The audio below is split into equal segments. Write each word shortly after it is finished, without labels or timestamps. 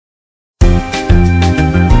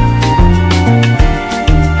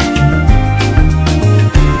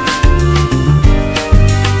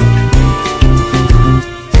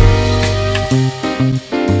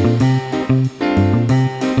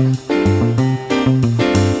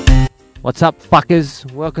What's up, fuckers?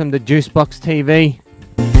 Welcome to Juicebox TV.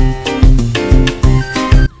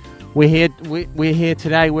 We're here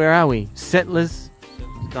today. Where are we? Settlers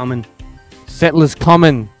Common.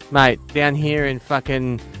 Common, mate. Down here in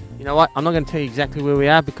fucking. You know what? I'm not going to tell you exactly where we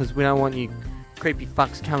are because we don't want you creepy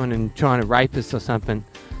fucks coming and trying to rape us or something.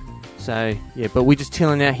 So yeah, but we're just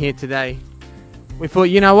chilling out here today. We thought,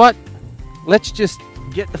 you know what? Let's just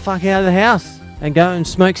get the fuck out of the house and go and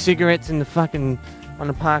smoke cigarettes in the fucking on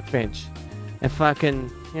the park bench. And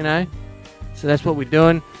fucking, you know, so that's what we're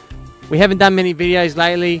doing. We haven't done many videos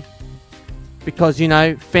lately because, you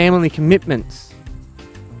know, family commitments.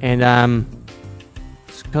 And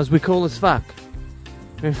it's because we're cool as fuck.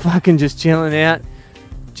 We're fucking just chilling out.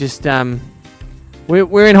 Just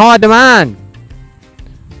we're in high demand.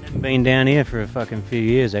 Haven't been down here for a fucking few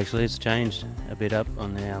years actually. It's changed a bit up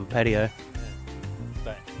on the patio.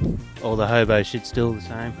 But all the hobo shit's still the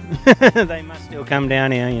same. They must still come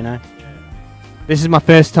down here, you know. This is my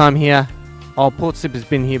first time here. Oh, Port Slipper's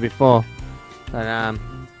been here before, but yeah,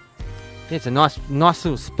 it's a nice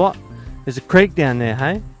little spot. There's a creek down there,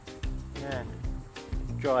 hey? Yeah.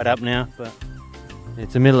 Dried up now, but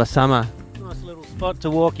It's the middle of summer. nice little spot to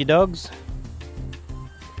walk your dogs.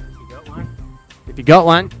 If you got one. If you got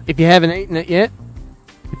one, if you haven't eaten it yet,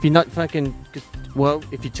 if you're not fucking, well,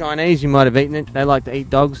 if you're Chinese, you might have eaten it. They like to eat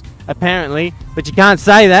dogs, apparently, but you can't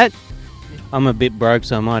say that. I'm a bit broke,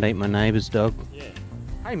 so I might eat my neighbour's dog.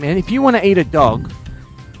 Hey man, if you want to eat a dog,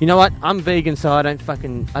 you know what? I'm vegan, so I don't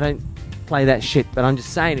play that shit. But I'm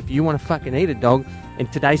just saying, if you want to fucking eat a dog in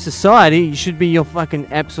today's society, you should be your fucking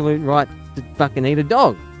absolute right to fucking eat a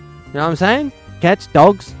dog. You know what I'm saying? Cats,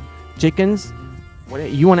 dogs, chickens, whatever.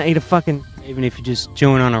 You want to eat a fucking. Even if you're just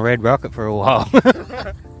chewing on a red rocket for a while.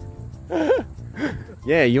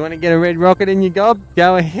 Yeah, you want to get a red rocket in your gob?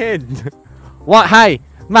 Go ahead. What? Hey,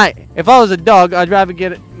 mate, if I was a dog, I'd rather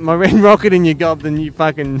get my red rocket in your gob than you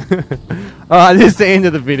fucking... Alright, this is the end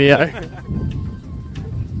of the video.